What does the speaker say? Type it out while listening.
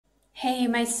Hey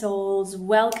my souls,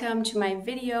 welcome to my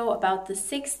video about the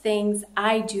 6 things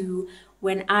I do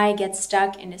when I get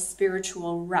stuck in a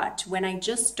spiritual rut, when I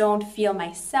just don't feel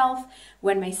myself,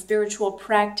 when my spiritual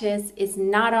practice is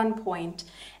not on point.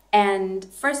 And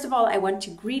first of all, I want to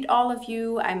greet all of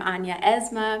you. I'm Anya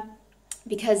Esma,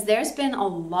 because there's been a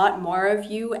lot more of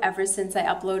you ever since I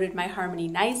uploaded my Harmony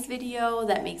Nice video.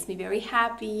 That makes me very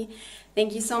happy.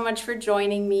 Thank you so much for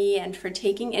joining me and for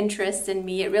taking interest in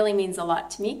me. It really means a lot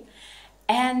to me.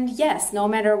 And yes, no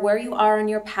matter where you are on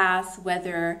your path,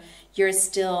 whether you're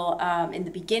still in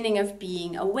the beginning of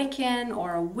being a Wiccan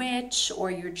or a witch,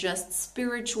 or you're just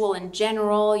spiritual in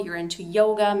general, you're into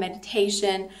yoga,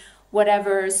 meditation,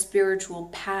 whatever spiritual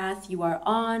path you are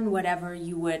on, whatever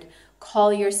you would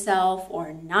call yourself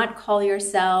or not call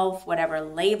yourself, whatever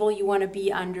label you want to be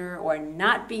under or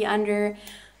not be under,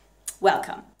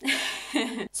 welcome.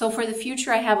 So for the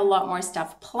future, I have a lot more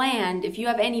stuff planned. If you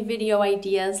have any video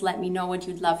ideas, let me know what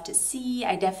you'd love to see.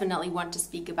 I definitely want to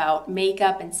speak about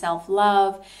makeup and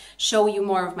self-love, show you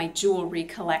more of my jewelry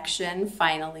collection,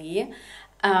 finally,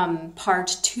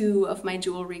 part 2 of my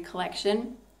jewelry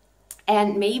collection,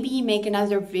 and maybe make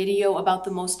another video about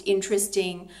the most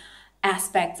interesting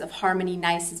aspects of Harmony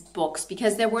Nice's books,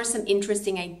 because there were some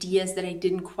interesting ideas that I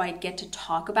didn't quite get to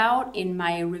talk about in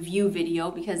my review video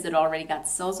because it already got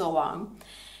so long.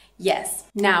 Yes,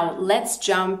 now let's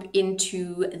jump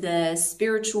into the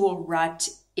spiritual rut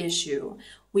issue.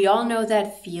 We all know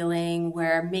that feeling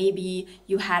where maybe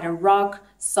you had a rock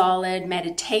solid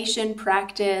meditation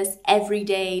practice every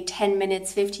day, 10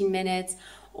 minutes, 15 minutes,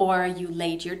 or you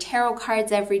laid your tarot cards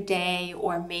every day,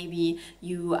 or maybe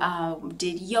you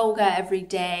did yoga every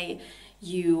day,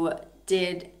 you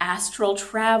did astral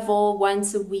travel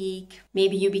once a week.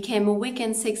 Maybe you became a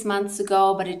Wiccan 6 months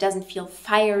ago, but it doesn't feel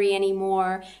fiery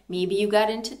anymore. Maybe you got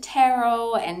into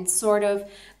tarot and sort of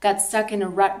got stuck in a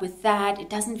rut with that. It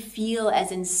doesn't feel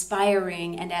as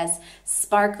inspiring and as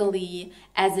sparkly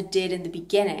as it did in the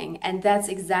beginning. And that's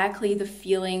exactly the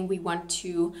feeling we want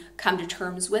to come to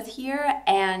terms with here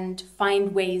and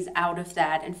find ways out of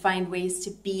that and find ways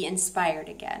to be inspired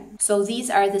again. So these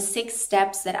are the 6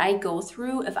 steps that I go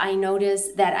through if I notice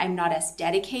that I'm not as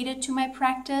dedicated to my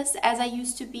practice as I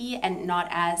used to be and not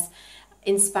as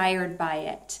inspired by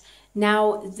it.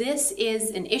 Now, this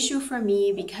is an issue for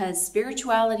me because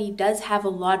spirituality does have a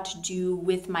lot to do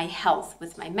with my health,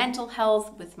 with my mental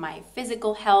health, with my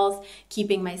physical health,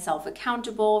 keeping myself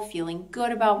accountable, feeling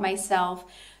good about myself.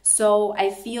 So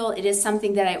I feel it is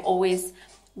something that I always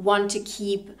want to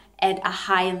keep at a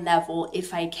high level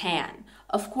if I can.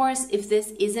 Of course, if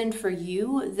this isn't for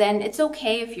you, then it's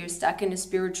okay if you're stuck in a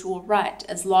spiritual rut,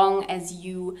 as long as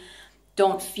you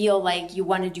don't feel like you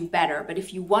want to do better. But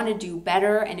if you want to do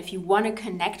better and if you want to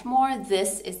connect more,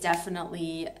 this is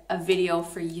definitely a video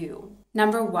for you.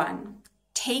 Number 1,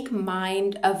 take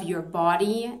mind of your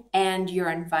body and your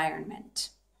environment.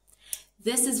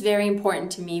 This is very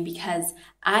important to me because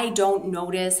I don't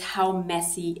notice how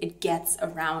messy it gets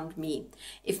around me.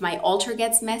 If my altar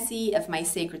gets messy, if my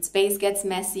sacred space gets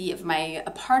messy, if my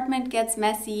apartment gets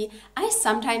messy, I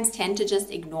sometimes tend to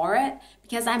just ignore it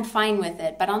because I'm fine with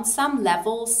it. But on some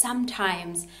level,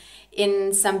 sometimes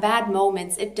in some bad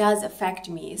moments, it does affect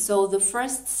me. So the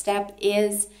first step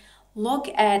is look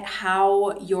at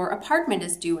how your apartment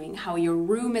is doing, how your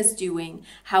room is doing,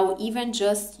 how even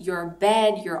just your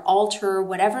bed, your altar,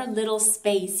 whatever little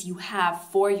space you have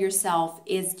for yourself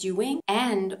is doing.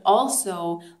 And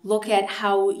also look at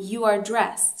how you are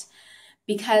dressed.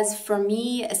 Because for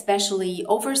me, especially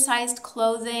oversized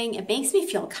clothing, it makes me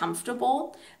feel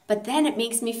comfortable, but then it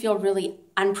makes me feel really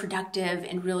unproductive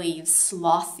and really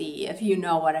slothy, if you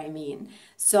know what I mean.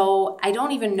 So I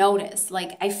don't even notice,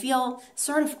 like I feel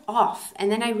sort of off.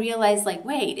 And then I realize like,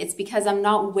 wait, it's because I'm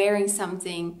not wearing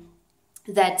something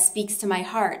that speaks to my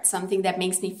heart, something that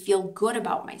makes me feel good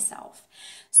about myself.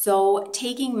 So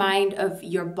taking mind of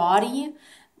your body,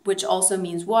 which also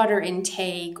means water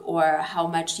intake or how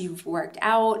much you've worked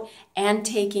out, and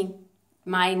taking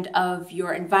mind of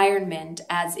your environment,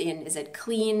 as in, is it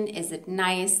clean? Is it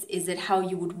nice? Is it how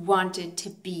you would want it to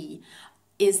be?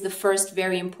 Is the first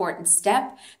very important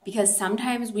step, because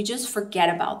sometimes we just forget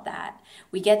about that.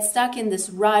 We get stuck in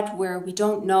this rut where we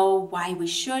don't know why we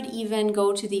should even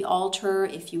go to the altar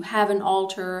if you have an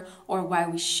altar, or why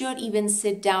we should even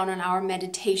sit down on our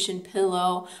meditation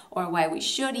pillow, or why we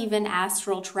should even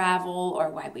astral travel, or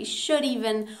why we should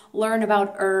even learn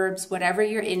about herbs, whatever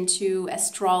you're into,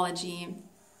 astrology.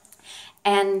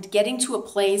 And getting to a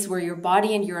place where your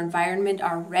body and your environment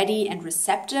are ready and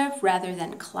receptive rather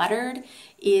than cluttered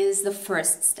is the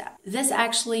first step. This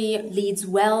actually leads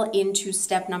well into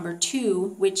step number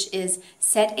 2, which is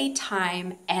set a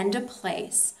time and a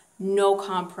place, no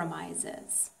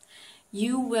compromises.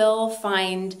 You will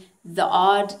find the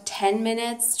odd 10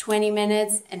 minutes, 20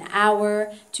 minutes, an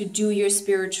hour to do your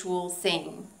spiritual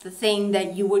thing, the thing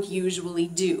that you would usually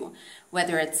do,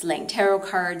 whether it's laying tarot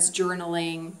cards,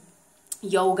 journaling,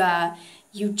 yoga.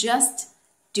 You just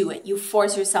do it. You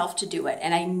force yourself to do it.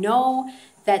 And I know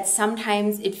that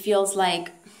sometimes it feels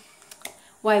like,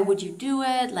 why would you do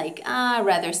it? Like, I'd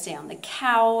rather stay on the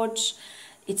couch.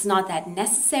 It's not that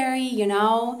necessary, you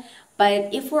know?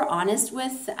 But if we're honest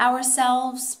with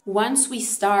ourselves, once we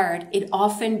start, it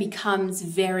often becomes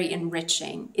very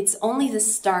enriching. It's only the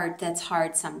start that's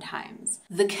hard sometimes.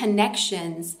 The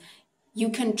connections, you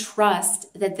can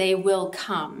trust that they will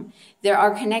come. There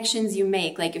are connections you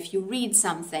make, like if you read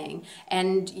something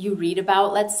and you read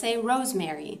about, let's say,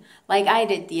 rosemary, like I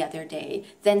did the other day,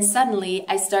 then suddenly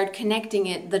I start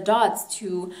connecting the dots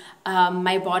to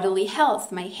my bodily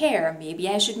health, my hair. Maybe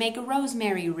I should make a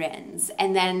rosemary rinse.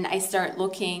 And then I start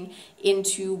looking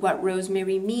into what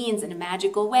rosemary means in a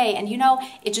magical way. And you know,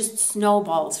 it just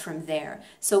snowballs from there.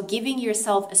 So giving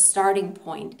yourself a starting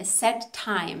point, a set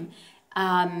time,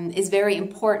 is very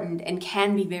important and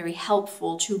can be very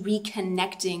helpful to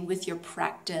reconnecting with your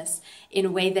practice in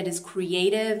a way that is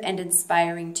creative and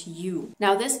inspiring to you.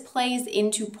 Now, this plays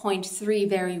into point 3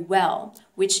 very well,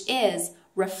 which is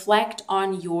reflect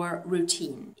on your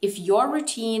routine. If your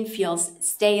routine feels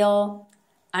stale,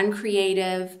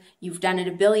 uncreative, you've done it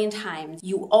a billion times,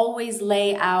 you always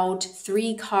lay out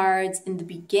 3 cards in the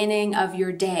beginning of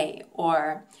your day,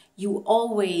 or you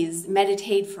always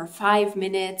meditate for 5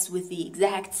 minutes with the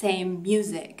exact same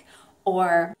music,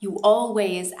 or you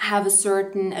always have a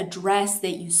certain address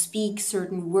that you speak,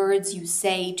 certain words you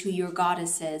say to your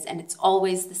goddesses, and it's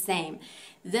always the same.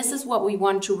 This is what we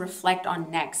want to reflect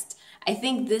on next. I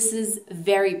think this is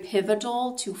very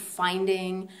pivotal to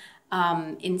finding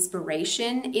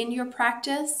inspiration in your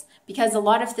practice, because a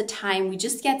lot of the time we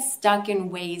just get stuck in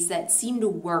ways that seem to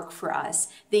work for us.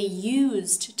 They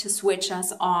used to switch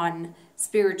us on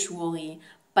spiritually,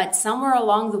 but somewhere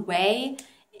along the way,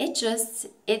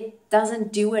 it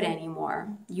doesn't do it anymore.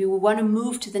 You want to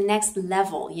move to the next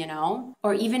level, you know?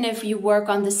 Or even if you work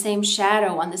on the same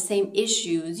shadow, on the same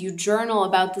issues, you journal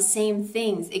about the same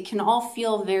things, it can all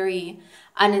feel very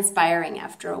uninspiring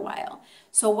after a while.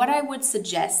 So what I would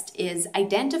suggest is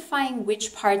identifying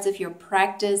which parts of your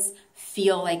practice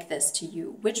feel like this to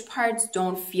you, which parts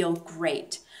don't feel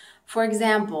great. For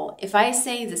example, if I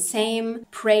say the same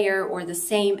prayer or the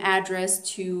same address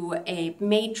to a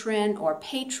matron or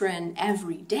patron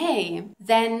every day,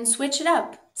 then switch it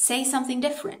up. Say something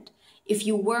different. If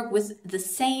you work with the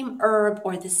same herb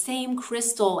or the same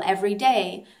crystal every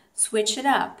day, switch it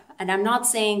up. And I'm not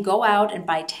saying go out and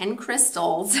buy 10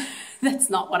 crystals.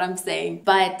 That's not what I'm saying.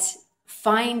 But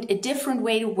find a different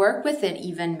way to work with it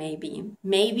even maybe.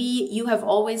 Maybe you have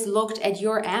always looked at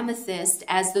your amethyst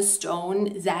as the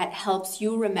stone that helps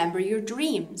you remember your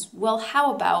dreams. Well,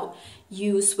 how about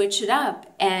you switch it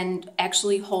up and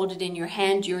actually hold it in your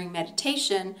hand during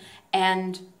meditation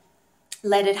and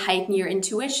let it heighten your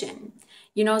intuition?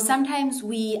 You know, sometimes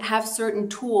we have certain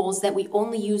tools that we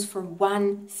only use for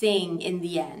one thing in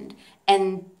the end,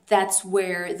 and that's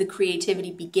where the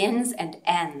creativity begins and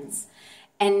ends.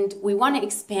 And we want to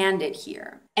expand it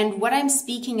here. And what I'm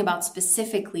speaking about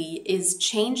specifically is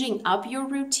changing up your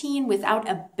routine without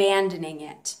abandoning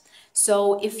it.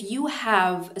 So if you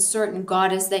have a certain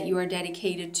goddess that you are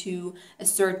dedicated to, a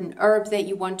certain herb that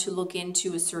you want to look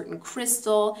into, a certain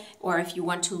crystal, or if you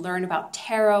want to learn about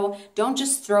tarot, don't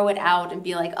just throw it out and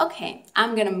be like, okay,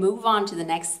 I'm going to move on to the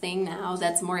next thing now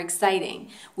that's more exciting.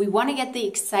 We want to get the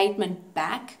excitement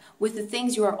back with the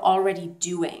things you are already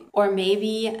doing. Or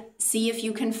maybe see if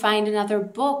you can find another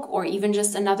book or even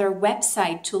just another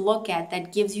website to look at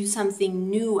that gives you something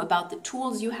new about the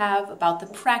tools you have, about the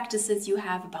practices you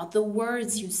have, about the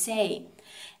words you say,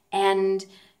 and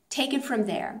take it from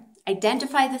there.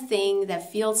 Identify the thing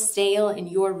that feels stale in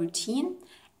your routine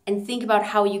and think about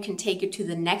how you can take it to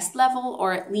the next level,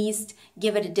 or at least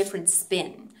give it a different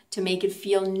spin to make it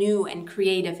feel new and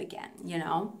creative again, you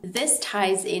know? This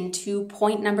ties into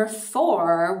point number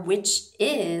 4, which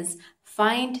is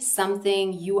find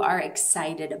something you are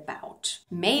excited about.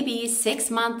 Maybe 6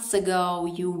 months ago,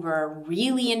 you were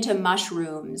really into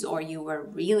mushrooms, or you were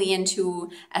really into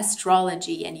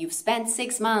astrology, and you've spent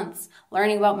 6 months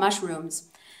learning about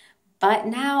mushrooms. But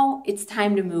now it's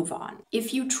time to move on.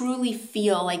 If you truly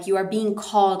feel like you are being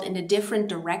called in a different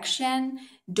direction,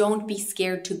 don't be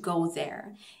scared to go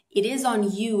there. It is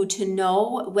on you to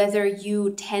know whether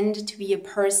you tend to be a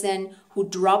person who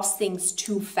drops things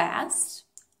too fast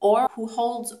or who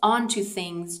holds on to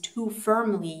things too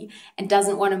firmly and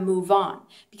doesn't want to move on.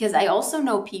 Because I also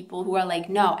know people who are like,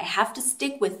 no, I have to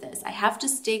stick with this. I have to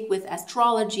stick with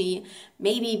astrology,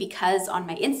 maybe because on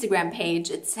my Instagram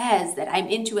page it says that I'm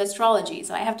into astrology,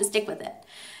 so I have to stick with it.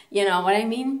 You know what I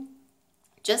mean?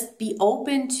 Just be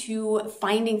open to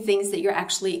finding things that you're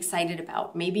actually excited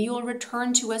about. Maybe you'll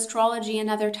return to astrology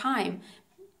another time.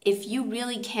 If you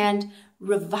really can't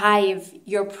revive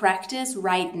your practice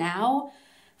right now,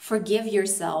 forgive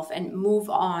yourself and move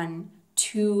on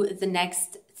to the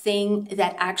next thing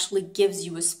that actually gives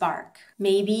you a spark.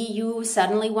 Maybe you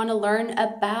suddenly want to learn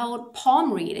about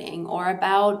palm reading or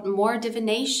about more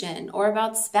divination or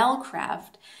about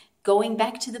spellcraft. Going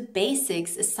back to the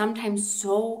basics is sometimes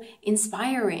so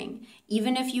inspiring.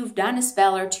 Even if you've done a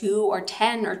spell or 2 or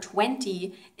 10 or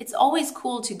 20, it's always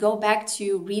cool to go back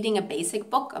to reading a basic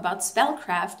book about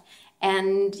spellcraft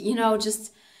and,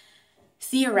 just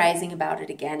theorizing about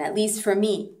it again, at least for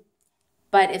me.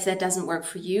 But if that doesn't work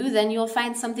for you, then you'll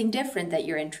find something different that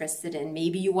you're interested in.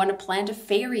 Maybe you want to plant a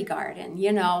fairy garden,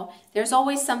 There's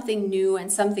always something new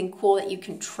and something cool that you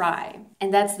can try.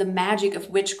 And that's the magic of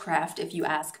witchcraft, if you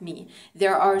ask me.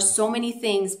 There are so many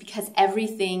things because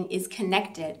everything is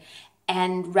connected.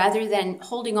 And rather than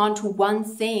holding on to one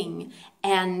thing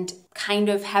and kind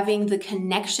of having the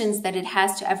connections that it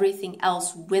has to everything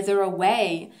else wither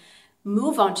away,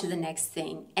 move on to the next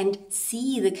thing and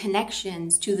see the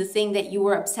connections to the thing that you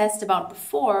were obsessed about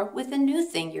before with the new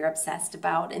thing you're obsessed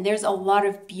about. And there's a lot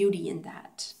of beauty in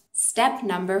that. Step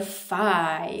number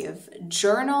 5,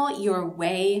 journal your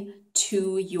way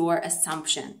to your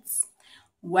assumptions.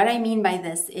 What I mean by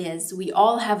this is we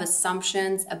all have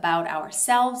assumptions about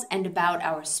ourselves and about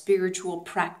our spiritual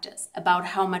practice, about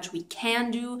how much we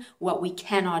can do, what we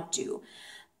cannot do.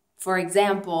 For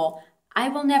example, I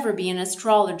will never be an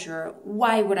astrologer.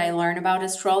 Why would I learn about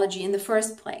astrology in the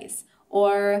first place?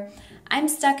 Or I'm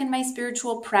stuck in my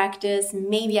spiritual practice.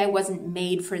 Maybe I wasn't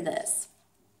made for this.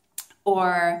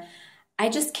 Or I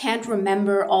just can't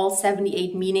remember all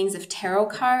 78 meanings of tarot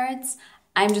cards.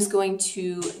 I'm just going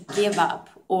to give up.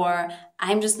 Or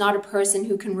I'm just not a person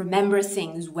who can remember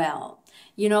things well.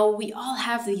 We all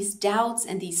have these doubts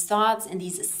and these thoughts and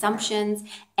these assumptions,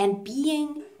 and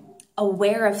being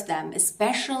aware of them,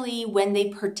 especially when they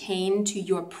pertain to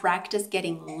your practice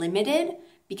getting limited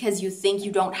because you think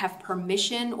you don't have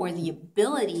permission or the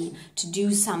ability to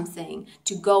do something,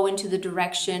 to go into the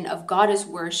direction of goddess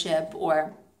worship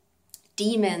or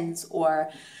demons or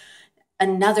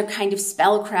another kind of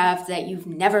spellcraft that you've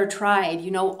never tried.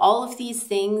 All of these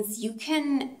things, you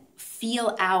can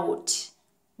feel out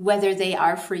whether they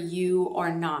are for you or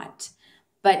not.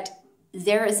 But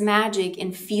there is magic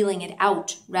in feeling it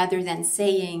out rather than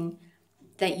saying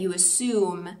that you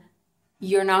assume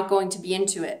you're not going to be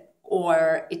into it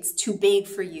or it's too big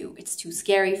for you, it's too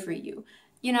scary for you.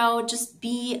 Just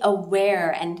be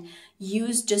aware and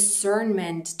use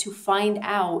discernment to find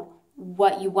out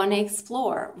what you want to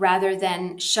explore rather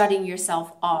than shutting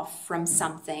yourself off from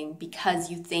something because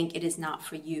you think it is not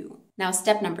for you. Now,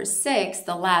 step number 6,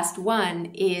 the last one,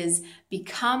 is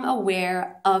become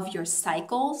aware of your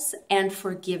cycles and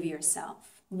forgive yourself.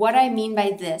 What I mean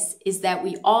by this is that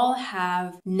we all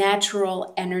have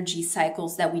natural energy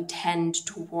cycles that we tend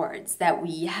towards, that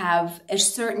we have a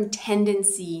certain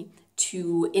tendency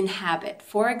to inhabit.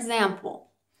 For example,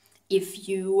 if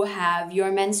you have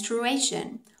your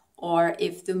menstruation, or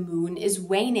if the moon is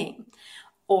waning,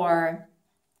 or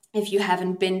if you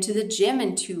haven't been to the gym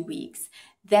in 2 weeks,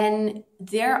 then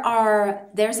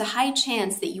there's a high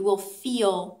chance that you will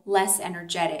feel less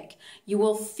energetic. You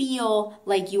will feel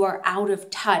like you are out of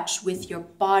touch with your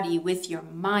body, with your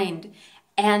mind.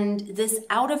 And this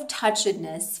out of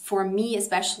touchedness, for me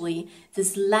especially,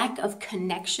 this lack of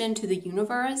connection to the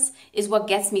universe is what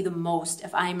gets me the most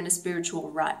if I'm in a spiritual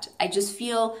rut. I just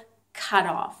feel cut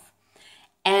off.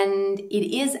 And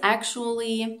it is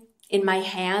actually in my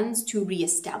hands to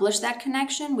reestablish that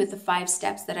connection with the 5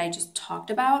 steps that I just talked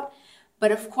about.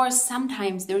 But of course,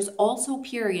 sometimes there's also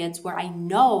periods where I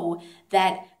know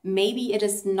that maybe it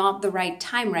is not the right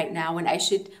time right now and I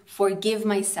should forgive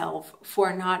myself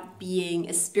for not being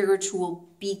a spiritual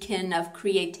beacon of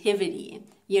creativity.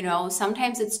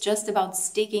 Sometimes it's just about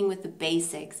sticking with the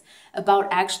basics, about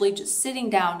actually just sitting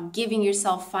down, giving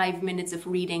yourself 5 minutes of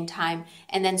reading time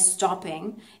and then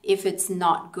stopping if it's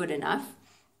not good enough.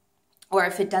 or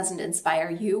if it doesn't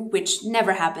inspire you, which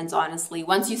never happens, honestly.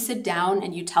 Once you sit down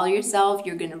and you tell yourself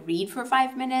you're going to read for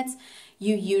 5 minutes,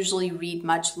 you usually read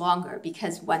much longer,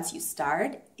 because once you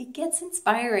start, it gets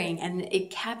inspiring and it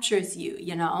captures you,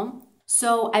 you know?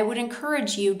 So I would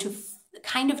encourage you to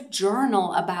kind of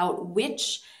journal about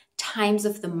which times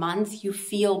of the month you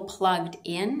feel plugged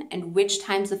in and which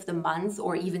times of the month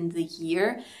or even the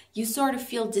year you sort of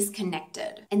feel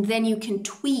disconnected. And then you can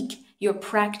tweak your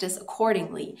practice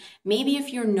accordingly. Maybe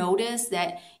if you notice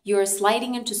that you're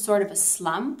sliding into sort of a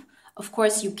slump, of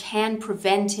course you can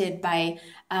prevent it by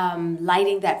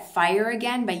lighting that fire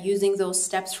again, by using those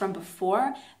steps from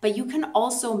before, but you can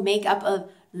also make up a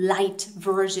light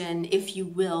version, if you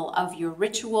will, of your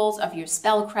rituals, of your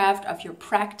spellcraft, of your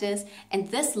practice. And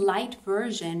this light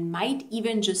version might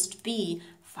even just be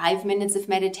 5 minutes of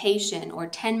meditation or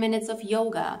 10 minutes of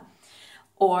yoga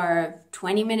or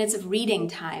 20 minutes of reading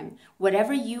time.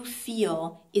 Whatever you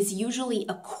feel is usually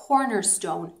a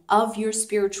cornerstone of your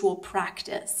spiritual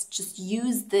practice. Just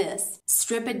use this,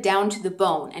 strip it down to the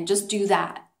bone, and just do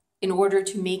that in order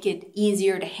to make it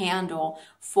easier to handle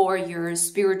for your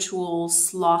spiritual,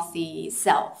 slothy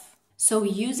self. So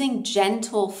using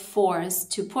gentle force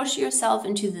to push yourself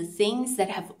into the things that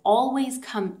have always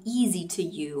come easy to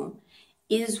you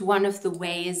is one of the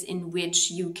ways in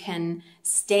which you can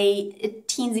stay a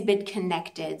teensy bit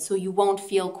connected, so you won't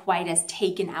feel quite as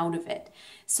taken out of it.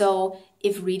 So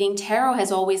if reading tarot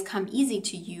has always come easy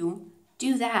to you,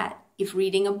 do that. If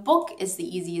reading a book is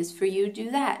the easiest for you, do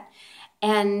that.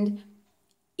 And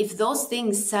if those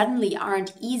things suddenly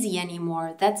aren't easy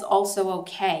anymore, that's also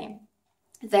okay.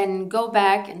 Then go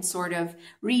back and sort of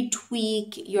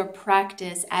retweak your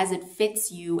practice as it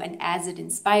fits you and as it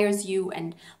inspires you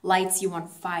and lights you on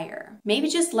fire. Maybe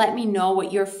just let me know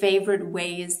what your favorite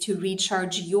ways to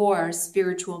recharge your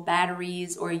spiritual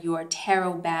batteries or your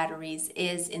tarot batteries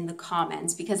is in the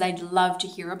comments, because I'd love to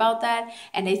hear about that,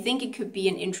 and I think it could be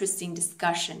an interesting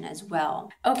discussion as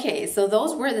well. Okay, so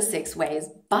those were the 6 ways,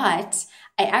 but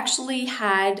I actually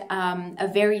had a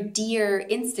very dear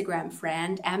Instagram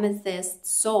friend, Amethyst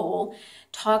Soul,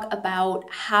 talk about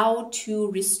how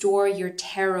to restore your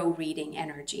tarot reading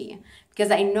energy. Because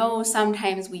I know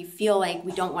sometimes we feel like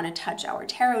we don't want to touch our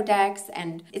tarot decks,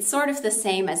 and it's sort of the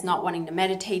same as not wanting to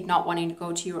meditate, not wanting to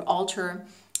go to your altar.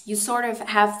 You sort of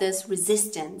have this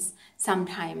resistance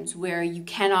sometimes where you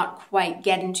cannot quite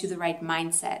get into the right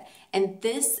mindset. And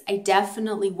this I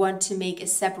definitely want to make a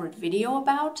separate video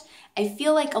about. I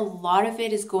feel like a lot of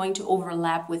it is going to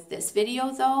overlap with this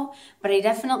video though, but I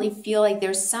definitely feel like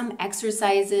there's some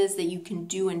exercises that you can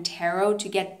do in tarot to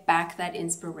get back that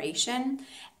inspiration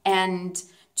and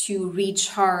to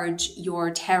recharge your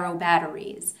tarot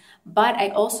batteries. But I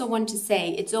also want to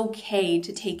say it's okay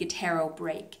to take a tarot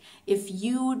break. If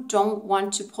you don't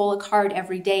want to pull a card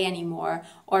every day anymore,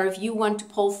 or if you want to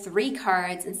pull 3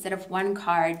 cards instead of 1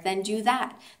 card, then do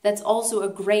that. That's also a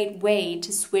great way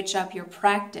to switch up your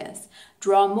practice.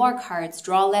 Draw more cards,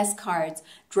 draw less cards,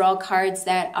 draw cards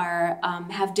that are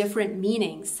have different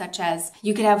meanings, such as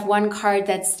you could have 1 card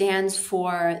that stands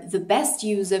for the best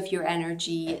use of your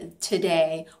energy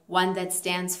today, 1 that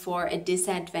stands for a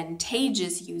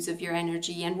disadvantageous use of your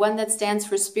energy, and 1 that stands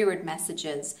for spirit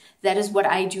messages. That is what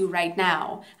I do right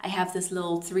now. I have this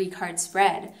little 3-card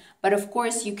spread, but of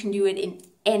course you can do it in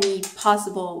any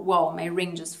possible, whoa, my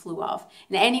ring just flew off,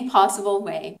 in any possible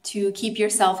way to keep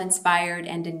yourself inspired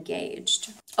and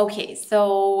engaged. Okay,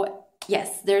 so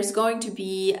yes, there's going to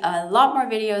be a lot more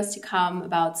videos to come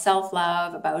about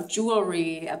self-love, about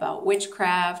jewelry, about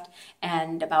witchcraft,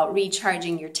 and about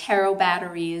recharging your tarot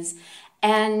batteries.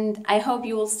 And I hope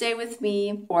you will stay with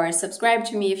me or subscribe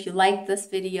to me if you liked this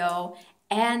video.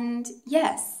 And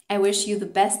yes, I wish you the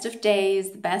best of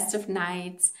days, the best of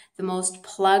nights, the most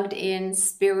plugged in,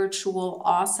 spiritual,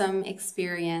 awesome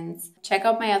experience. Check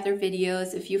out my other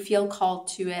videos if you feel called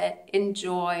to it.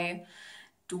 Enjoy,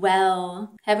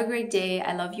 dwell. Have a great day.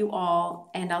 I love you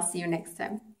all, and I'll see you next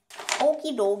time.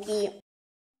 Okie dokie.